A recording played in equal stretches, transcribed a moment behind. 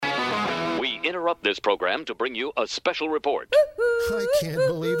interrupt this program to bring you a special report. I can't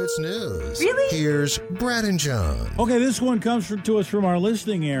believe it's news. Really? Here's Brad and John. Okay, this one comes to us from our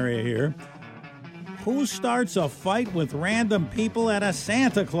listening area here. Who starts a fight with random people at a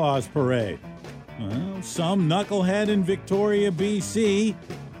Santa Claus parade? Well, some knucklehead in Victoria, BC.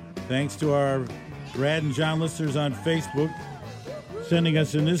 Thanks to our Brad and John listeners on Facebook sending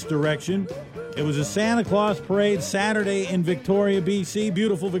us in this direction. It was a Santa Claus parade Saturday in Victoria, BC.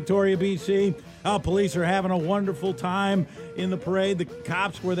 Beautiful Victoria, BC. Police are having a wonderful time in the parade. The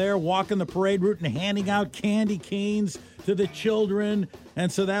cops were there walking the parade route and handing out candy canes to the children.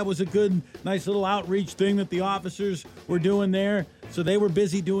 And so that was a good, nice little outreach thing that the officers were doing there. So they were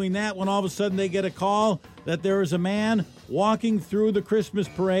busy doing that when all of a sudden they get a call that there is a man walking through the Christmas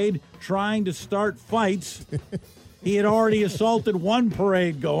parade trying to start fights. He had already assaulted one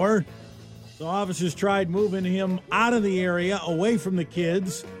parade goer. So officers tried moving him out of the area, away from the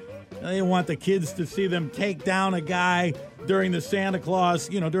kids. They didn't want the kids to see them take down a guy during the Santa Claus,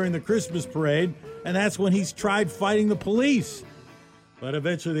 during the Christmas parade. And that's when he's tried fighting the police. But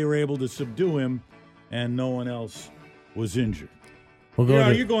eventually they were able to subdue him, and no one else was injured.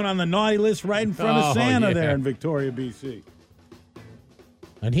 You're going on the naughty list right in front of Santa there in Victoria, BC.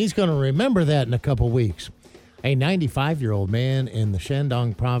 And he's going to remember that in a couple weeks. A 95-year-old man in the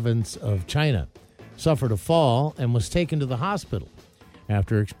Shandong province of China suffered a fall and was taken to the hospital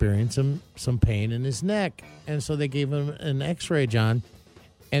after experiencing some pain in his neck. And so they gave him an x-ray, John,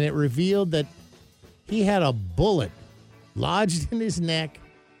 and it revealed that he had a bullet lodged in his neck.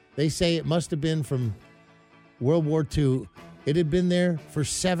 They say it must have been from World War II. It had been there for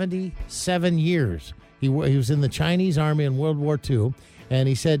 77 years. He was in the Chinese army in World War II, and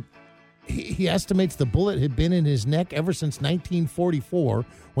he said he estimates the bullet had been in his neck ever since 1944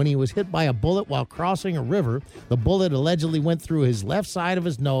 when he was hit by a bullet while crossing a river. The bullet allegedly went through his left side of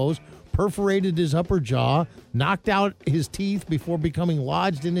his nose, perforated his upper jaw, knocked out his teeth before becoming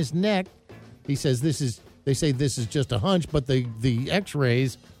lodged in his neck. He says they say this is just a hunch, but the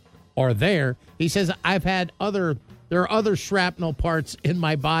x-rays are there. He says, there are other shrapnel parts in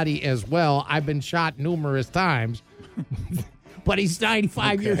my body as well. I've been shot numerous times. But he's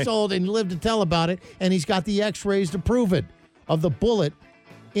 95 years old and lived to tell about it, and he's got the x-rays to prove it, of the bullet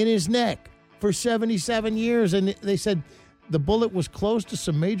in his neck for 77 years. And they said the bullet was close to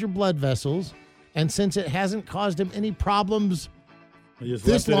some major blood vessels, and since it hasn't caused him any problems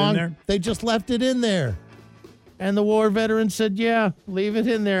this long, they just left it in there. And the war veteran said, yeah, leave it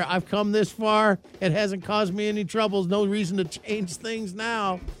in there. I've come this far. It hasn't caused me any troubles. No reason to change things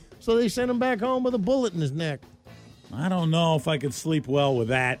now. So they sent him back home with a bullet in his neck. I don't know if I could sleep well with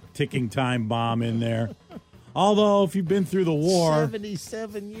that ticking time bomb in there. Although, if you've been through the war,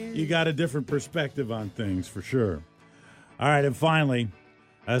 77 years, you got a different perspective on things, for sure. All right, and finally,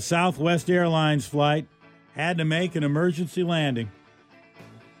 a Southwest Airlines flight had to make an emergency landing.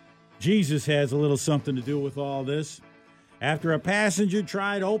 Jesus has a little something to do with all this. After a passenger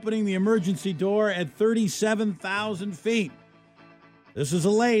tried opening the emergency door at 37,000 feet. This is a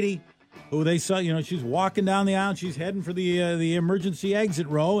lady who they saw, she's walking down the aisle. She's heading for the emergency exit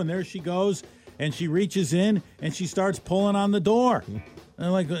row, and there she goes, and she reaches in, and she starts pulling on the door. And they're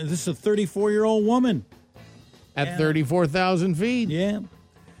like, this is a 34-year-old woman. At 34,000 feet. Yeah.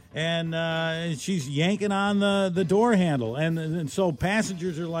 And she's yanking on the door handle. And so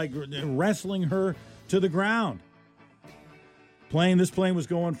passengers are like wrestling her to the ground. This plane was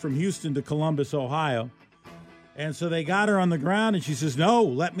going from Houston to Columbus, Ohio. And so they got her on the ground, and she says, no,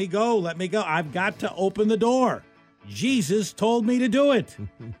 let me go, let me go. I've got to open the door. Jesus told me to do it.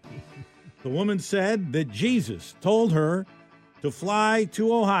 The woman said that Jesus told her to fly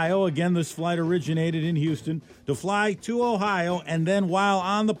to Ohio. Again, this flight originated in Houston. To fly to Ohio, and then while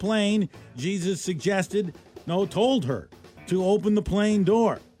on the plane, Jesus told her to open the plane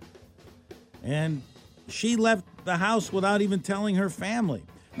door. And she left the house without even telling her family.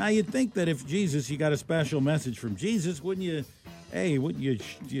 Now, you'd think that if you got a special message from Jesus, wouldn't you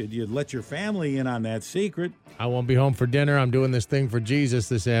let your family in on that secret? I won't be home for dinner. I'm doing this thing for Jesus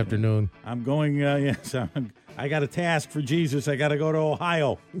this afternoon. I'm going, I got a task for Jesus. I got to go to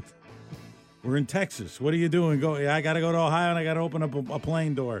Ohio. We're in Texas. What are you doing? I got to go to Ohio, and I got to open up a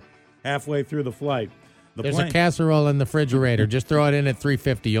plane door halfway through the flight. There's a casserole in the refrigerator. Just throw it in at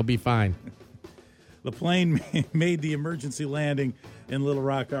 350. You'll be fine. The plane made the emergency landing in Little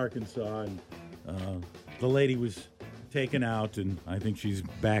Rock, Arkansas, and the lady was taken out, and I think she's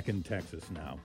back in Texas now.